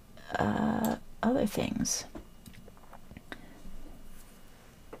other things.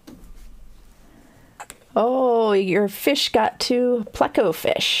 Oh, your fish got 2 pleco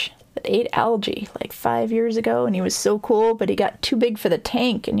fish that ate algae like 5 years ago, and he was so cool, but he got too big for the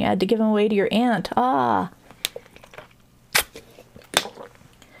tank and you had to give him away to your aunt. Ah.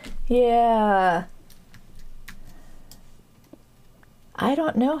 Yeah. I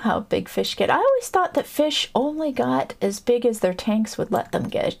don't know how big fish get. I always thought that fish only got as big as their tanks would let them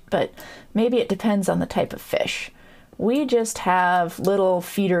get, but maybe it depends on the type of fish. We just have little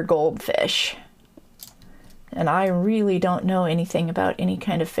feeder goldfish, and I really don't know anything about any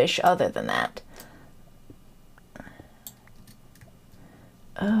kind of fish other than that.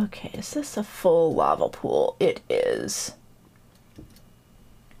 Okay, is this a full lava pool? It is.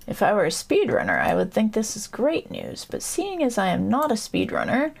 If I were a speedrunner, I would think this is great news, but seeing as I am not a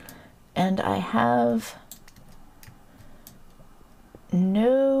speedrunner, and I have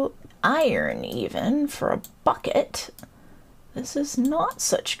no iron even for a bucket. This is not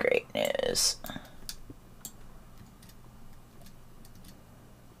such great news.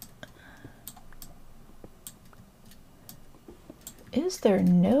 Is there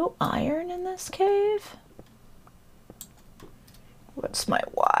no iron in this cave? What's my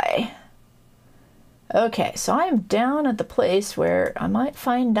why? Okay, so I'm down at the place where I might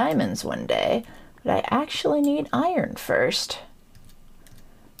find diamonds one day, but I actually need iron first.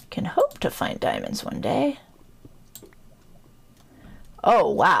 Can hope to find diamonds one day. Oh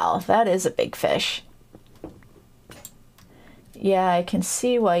wow, that is a big fish. Yeah, I can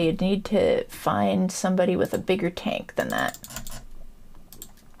see why you'd need to find somebody with a bigger tank than that.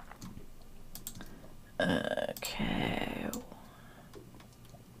 Okay.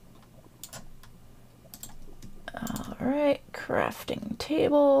 Alright, crafting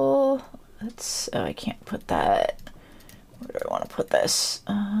table. Let's, oh, I can't put that. Where do I want to put this?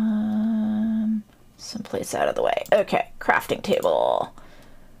 Someplace out of the way. Okay, crafting table.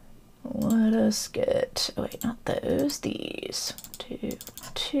 Let us get, oh wait, not those, these.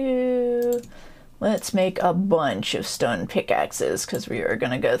 Two. Let's make a bunch of stone pickaxes because we are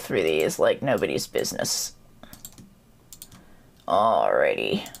going to go through these like nobody's business.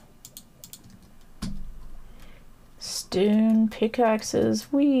 Alrighty. Stone pickaxes,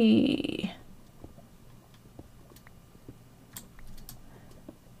 And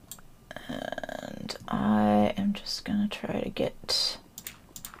I am just going to try to get...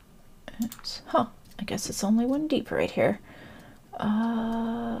 Oops. Huh, I guess it's only one deep right here.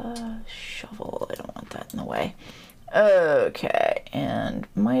 Shovel, I don't want that in the way. Okay, and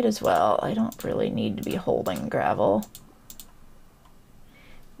might as well, I don't really need to be holding gravel.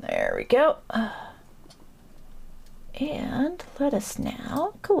 There we go. And let us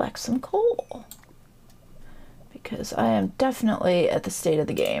now collect some coal. Because I am definitely at the state of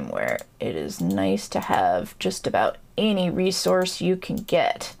the game where it is nice to have just about any resource you can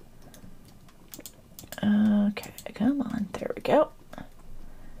get. Okay, come on, there we go.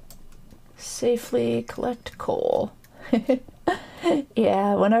 Safely collect coal.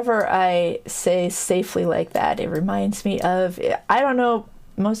 Yeah, whenever I say safely like that, it reminds me of, I don't know,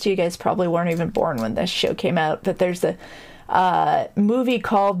 most of you guys probably weren't even born when this show came out, but there's a movie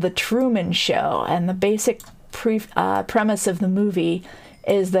called The Truman Show, and the basic premise of the movie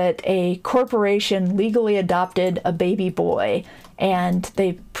is that a corporation legally adopted a baby boy, and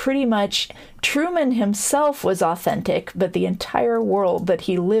they pretty much, Truman himself was authentic, but the entire world that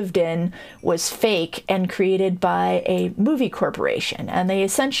he lived in was fake and created by a movie corporation. And they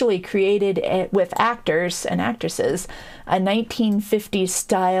essentially created it with actors and actresses, a 1950s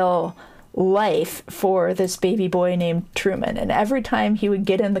style life for this baby boy named Truman. And every time he would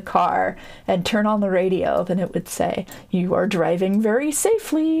get in the car and turn on the radio, then it would say, "You are driving very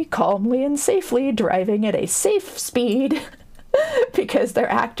safely, calmly and safely, driving at a safe speed." Because their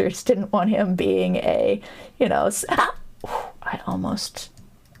actors didn't want him being a, you know, I almost,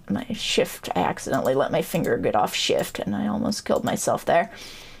 my shift, I accidentally let my finger get off shift and I almost killed myself there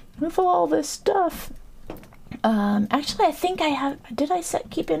with all this stuff. Actually, I think I have, did I set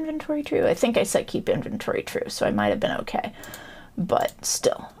keep inventory true? I think I set keep inventory true, so I might have been okay. But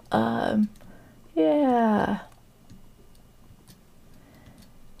still, yeah.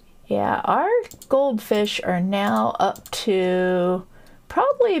 Yeah, our goldfish are now up to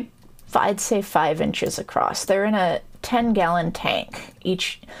probably, I'd say 5 inches across. They're in a 10-gallon tank.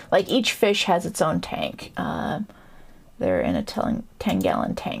 Each fish has its own tank. They're in a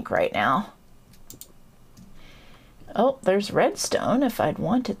 10-gallon tank right now. Oh, there's redstone if I'd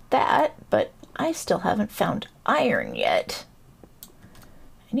wanted that, but I still haven't found iron yet.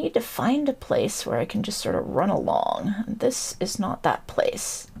 I need to find a place where I can just sort of run along. This is not that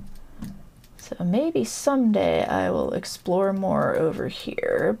place. So maybe someday I will explore more over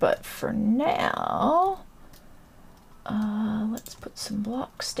here, but for now, let's put some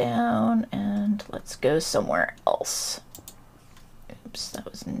blocks down and let's go somewhere else. Oops,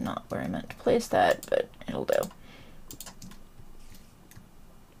 that was not where I meant to place that, but it'll do.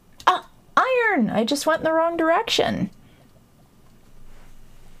 Ah, iron! I just went in the wrong direction.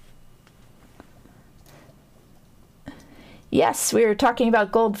 Yes, we were talking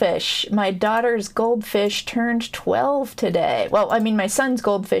about goldfish. My daughter's goldfish turned 12 today. Well, I mean, my son's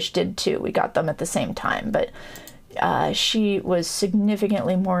goldfish did too. We got them at the same time, but she was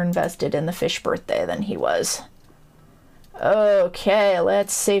significantly more invested in the fish birthday than he was. Okay,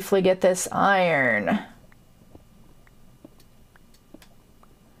 let's safely get this iron.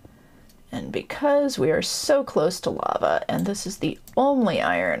 And because we are so close to lava, and this is the only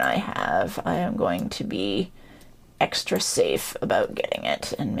iron I have, I am going to be extra safe about getting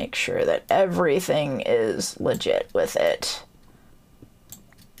it and make sure that everything is legit with it.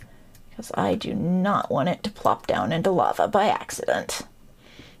 Because I do not want it to plop down into lava by accident.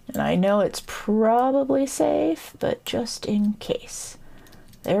 And I know it's probably safe, but just in case.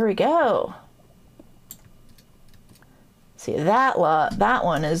 There we go. See, that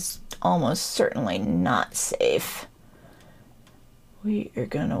one is almost certainly not safe. We are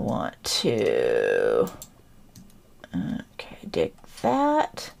gonna want to, okay, dig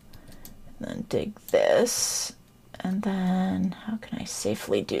that, and then dig this, and then how can I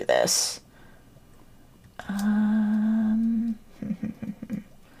safely do this?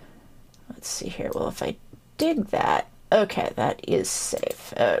 Let's see here. Well, if I dig that, okay, that is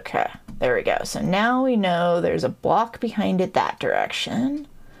safe. Okay, there we go. So now we know there's a block behind it that direction.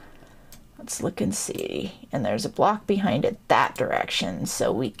 Let's look and see. And there's a block behind it that direction,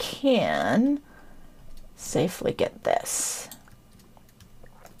 so we can safely get this.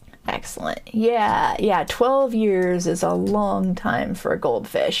 Excellent. Yeah, 12 years is a long time for a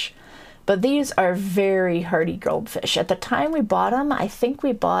goldfish. But these are very hardy goldfish. At the time we bought them, I think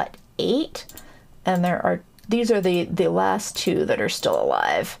we bought 8, and these are the last 2 that are still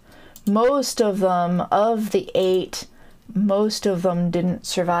alive. Most of them, of the 8, most of them didn't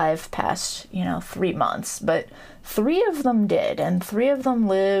survive past, 3 months, but 3 of them did, and 3 of them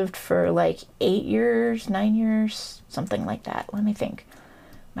lived for like 8 years, 9 years, something like that. Let me think.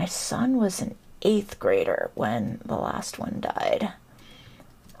 My son was an 8th grader when the last one died.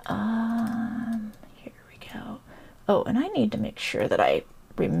 Here we go. Oh, and I need to make sure that I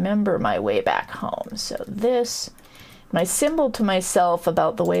remember my way back home. So my symbol to myself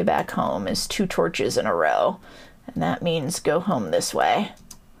about the way back home is 2 torches in a row. And that means go home this way.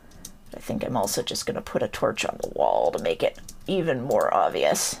 I think I'm also just going to put a torch on the wall to make it even more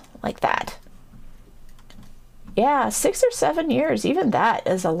obvious, like that. Yeah, 6 or 7 years, even that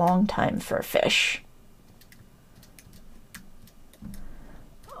is a long time for a fish.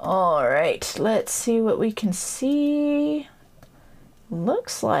 All right, let's see what we can see.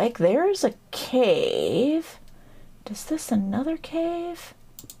 Looks like there's a cave. Is this another cave?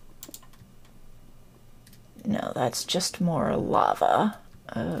 No, that's just more lava.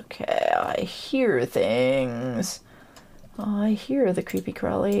 Okay, I hear things. Oh, I hear the creepy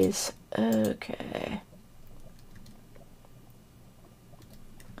crawlies. Okay.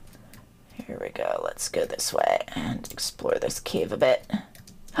 Here we go. Let's go this way and explore this cave a bit.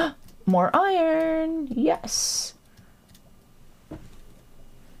 More iron! Yes!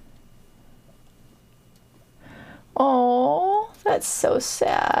 Oh, that's so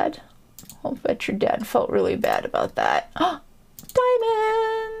sad. I'll bet your dad felt really bad about that.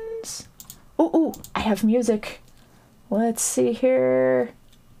 Diamonds! Ooh, I have music. Let's see here.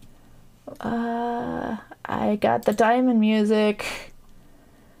 I got the diamond music.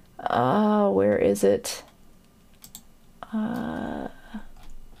 Where is it?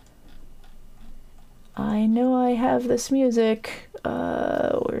 I know I have this music.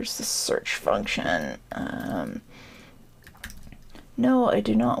 Where's the search function? No, I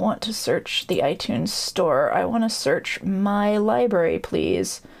do not want to search the iTunes store. I want to search my library,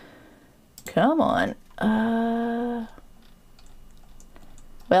 please. Come on.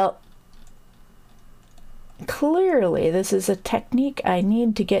 Well, clearly this is a technique I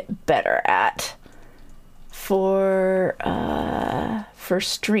need to get better at for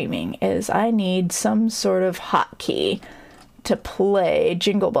streaming, is I need some sort of hotkey to play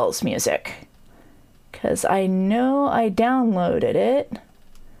Jingle Bells music. Because I know I downloaded it,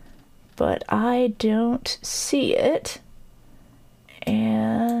 but I don't see it.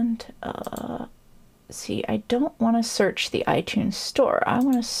 And, see, I don't want to search the iTunes store. I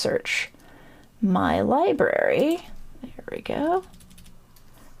want to search my library. There we go.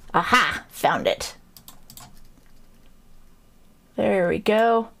 Aha! Found it. There we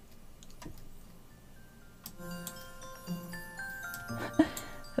go.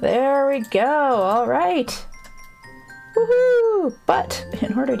 There we go. All right. Woohoo! But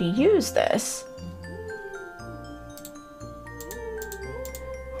in order to use this,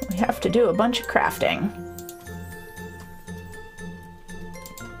 we have to do a bunch of crafting.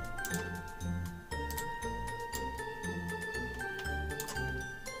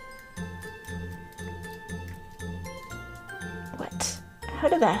 What? How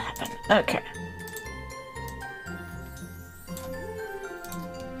did that happen? Okay.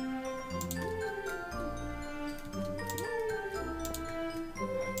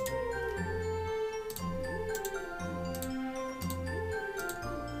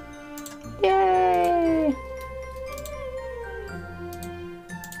 Yay!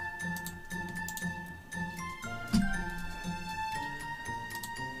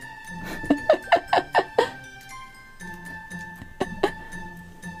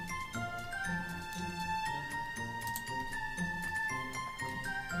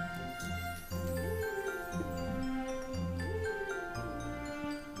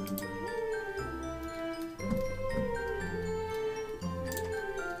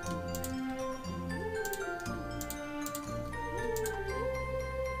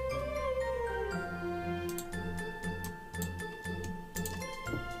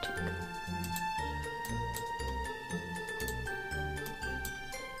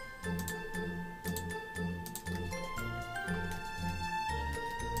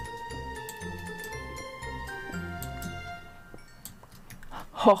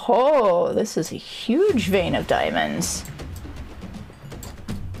 Ho ho! This is a huge vein of diamonds.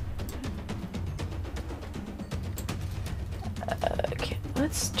 Okay,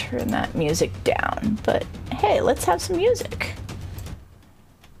 let's turn that music down. But hey, let's have some music.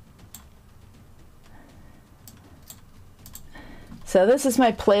 So this is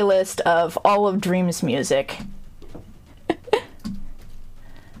my playlist of all of Dream's music.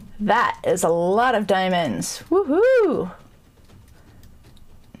 That is a lot of diamonds. Woohoo!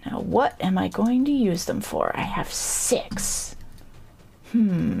 Now what am I going to use them for? I have 6.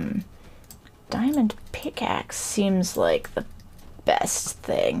 Diamond pickaxe seems like the best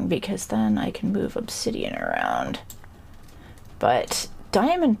thing because then I can move obsidian around. But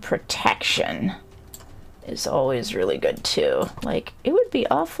diamond protection is always really good too. Like, it would be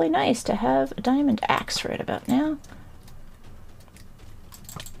awfully nice to have a diamond axe right about now.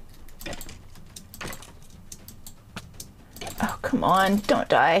 Oh, come on, don't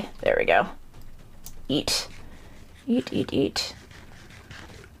die. There we go. Eat. Eat, eat, eat.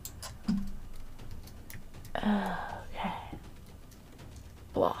 Okay.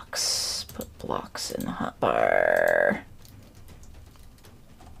 Blocks. Put blocks in the hotbar.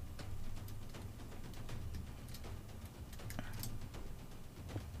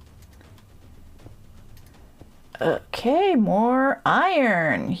 Okay, more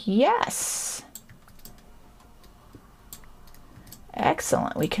iron. Yes.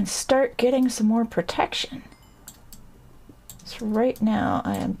 Excellent. We can start getting some more protection. So right now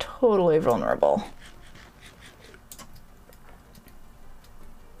I am totally vulnerable.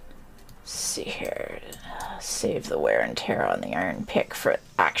 Let's see here. Save the wear and tear on the iron pick for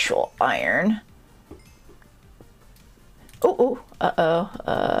actual iron. Oh,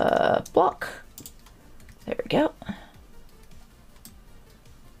 uh-oh. Block. There we go.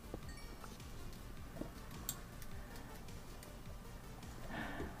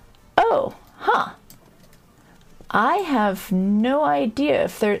 Oh, huh. I have no idea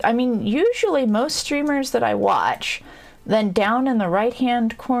if there, I mean, usually most streamers that I watch, then down in the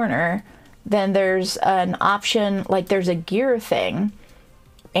right-hand corner, then there's an option, like there's a gear thing,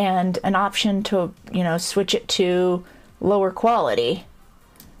 and an option to, you know, switch it to lower quality.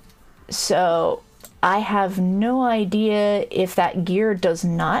 So I have no idea if that gear does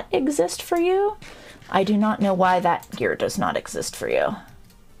not exist for you. I do not know why that gear does not exist for you.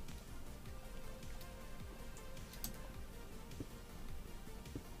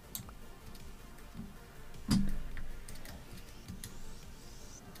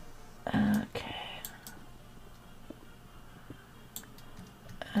 Okay.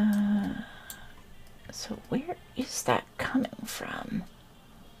 So where is that coming from?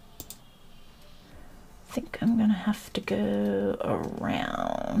 I think I'm gonna have to go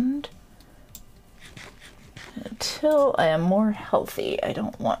around until I am more healthy. I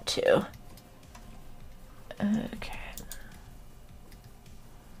don't want to. Okay.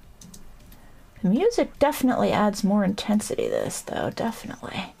 The music definitely adds more intensity to this, though,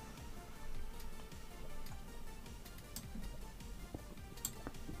 definitely.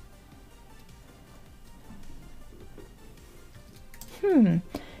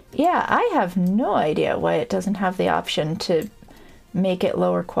 Yeah, I have no idea why it doesn't have the option to make it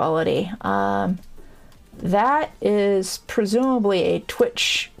lower quality. That is presumably a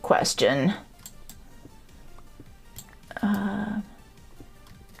Twitch question.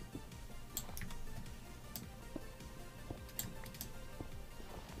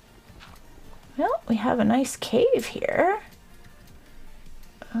 Well, we have a nice cave here.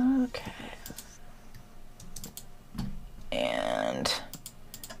 Okay. And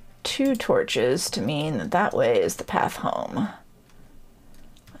 2 torches to mean that that way is the path home.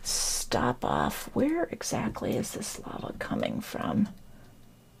 Let's stop off. Where exactly is this lava coming from?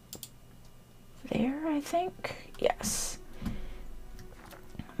 There, I think? Yes.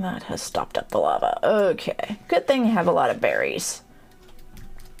 That has stopped up the lava. Okay. Good thing I have a lot of berries.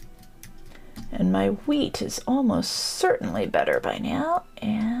 And my wheat is almost certainly better by now.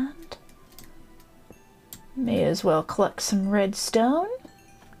 And may as well collect some redstone.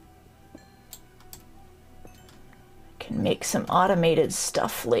 Can make some automated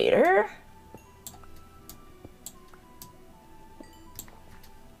stuff later.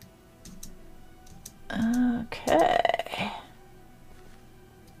 Okay.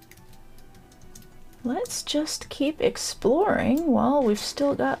 Let's just keep exploring while we've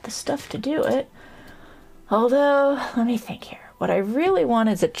still got the stuff to do it. Although, let me think here. What I really want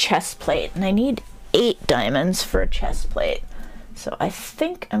is a chest plate, and I need 8 diamonds for a chest plate. So I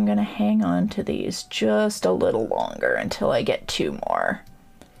think I'm gonna hang on to these just a little longer until I get 2 more.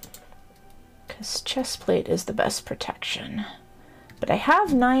 Because chest plate is the best protection. But I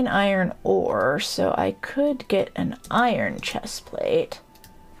have 9 iron ore, so I could get an iron chest plate.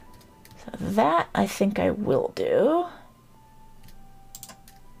 So that I think I will do.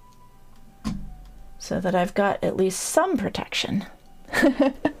 So that I've got at least some protection.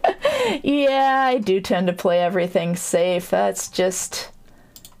 Yeah, I do tend to play everything safe. That's just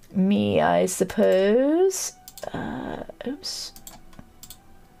me, I suppose. Oops.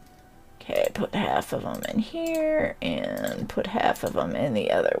 Okay, put half of them in here and put half of them in the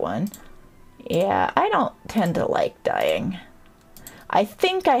other one. Yeah, I don't tend to like dying. I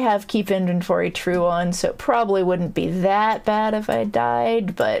think I have keep inventory true on, so it probably wouldn't be that bad if I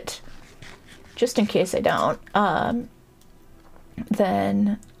died, but just in case I don't,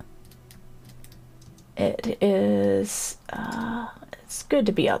 then it is, it's good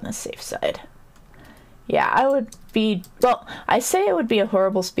to be on the safe side. Yeah, I would be, well, I say it would be a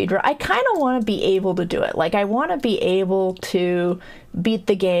horrible speedrun. I kind of want to be able to do it. Like, I want to be able to beat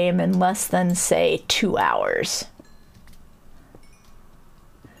the game in less than, say, 2 hours.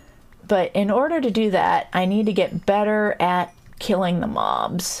 But in order to do that, I need to get better at killing the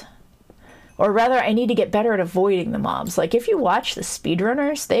mobs. Or rather, I need to get better at avoiding the mobs. Like, if you watch the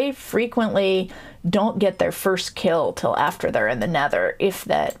speedrunners, they frequently don't get their first kill till after they're in the Nether, if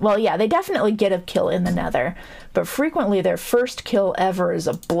that... Well, yeah, they definitely get a kill in the Nether, but frequently their first kill ever is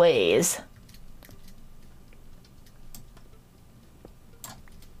a blaze.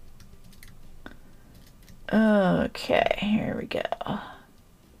 Okay, here we go.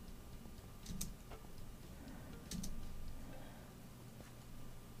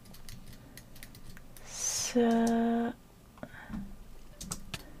 So...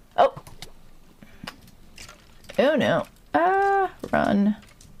 Oh! Oh no. Run.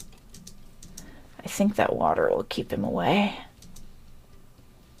 I think that water will keep him away.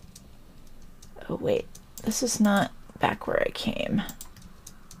 Oh wait, this is not back where I came.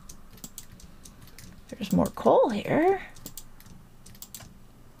 There's more coal here.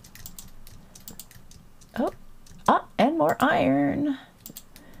 Oh, and more iron.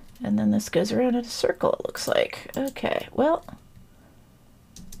 And then this goes around in a circle, it looks like. Okay, well,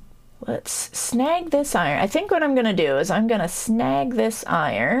 let's snag this iron. I think what I'm going to do is I'm going to snag this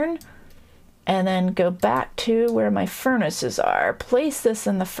iron and then go back to where my furnaces are, place this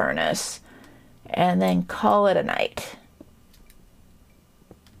in the furnace, and then call it a night.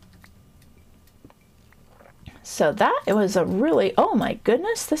 So that it was a really, oh my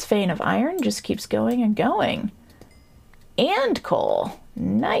goodness, this vein of iron just keeps going and going. And coal.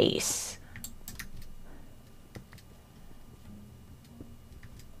 Nice.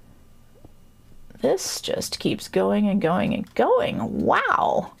 This just keeps going and going and going.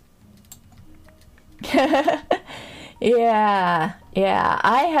 Wow. Yeah,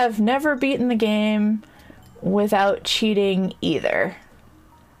 I have never beaten the game without cheating either.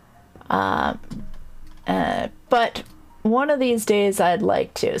 But one of these days I'd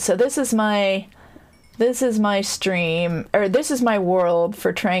like to. So this is my stream, or this is my world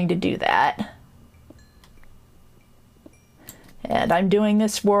for trying to do that. And I'm doing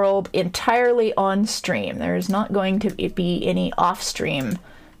this world entirely on stream. There is not going to be any off-stream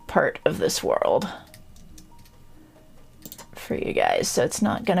part of this world for you guys. So it's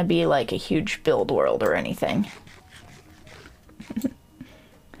not going to be like a huge build world or anything.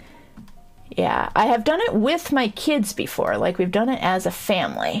 Yeah, I have done it with my kids before. Like, we've done it as a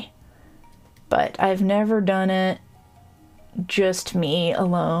family. But I've never done it just me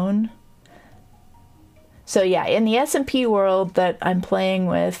alone. So yeah, in the SMP world that I'm playing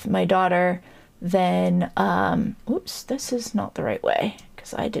with my daughter, then, oops, this is not the right way,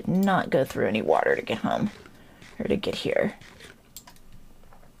 because I did not go through any water to get home, or to get here.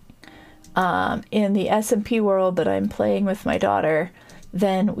 In the SMP world that I'm playing with my daughter,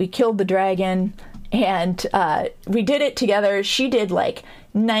 then we killed the dragon, and we did it together. She did like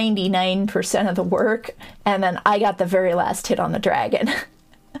 99% of the work, and then I got the very last hit on the dragon.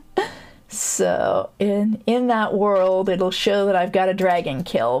 So in that world, it'll show that I've got a dragon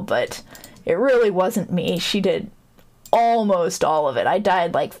kill, but it really wasn't me. She did almost all of it. I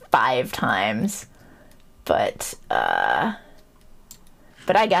died like 5 times, but I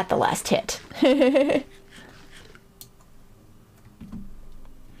got the last hit.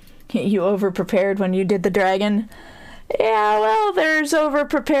 You over-prepared when you did the dragon? Yeah, well, there's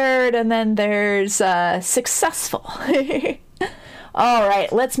over-prepared and then there's successful. All right,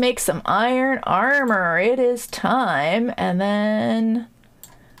 let's make some iron armor. It is time, and then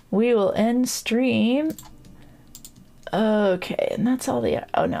we will end stream. Okay, and that's all the...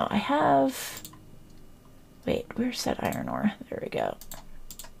 Oh, no, I have... Wait, where's that iron ore? There we go.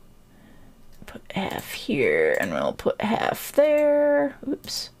 put half here, and we'll put half there.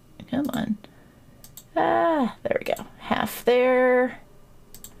 Oops, come on. Ah, there we go. Half there.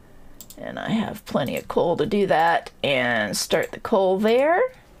 And I have plenty of coal to do that. And start the coal there.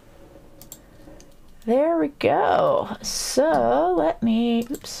 There we go. So let me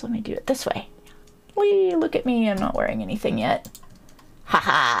do it this way. Whee, look at me, I'm not wearing anything yet.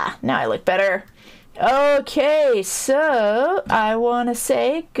 Haha, now I look better. Okay, so I want to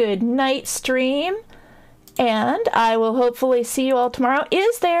say good night, stream, and I will hopefully see you all tomorrow.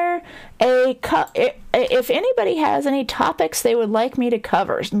 Is there if anybody has any topics they would like me to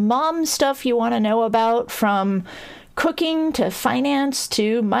cover, mom stuff you want to know about, from cooking to finance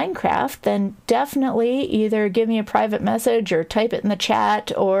to Minecraft, then definitely either give me a private message or type it in the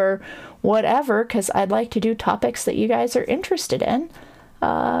chat or whatever, because I'd like to do topics that you guys are interested in.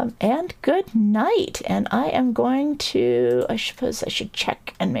 And good night. And I am going to, I suppose I should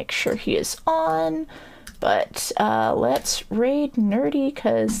check and make sure he is on, but let's raid Nerdy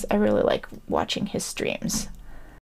because I really like watching his streams.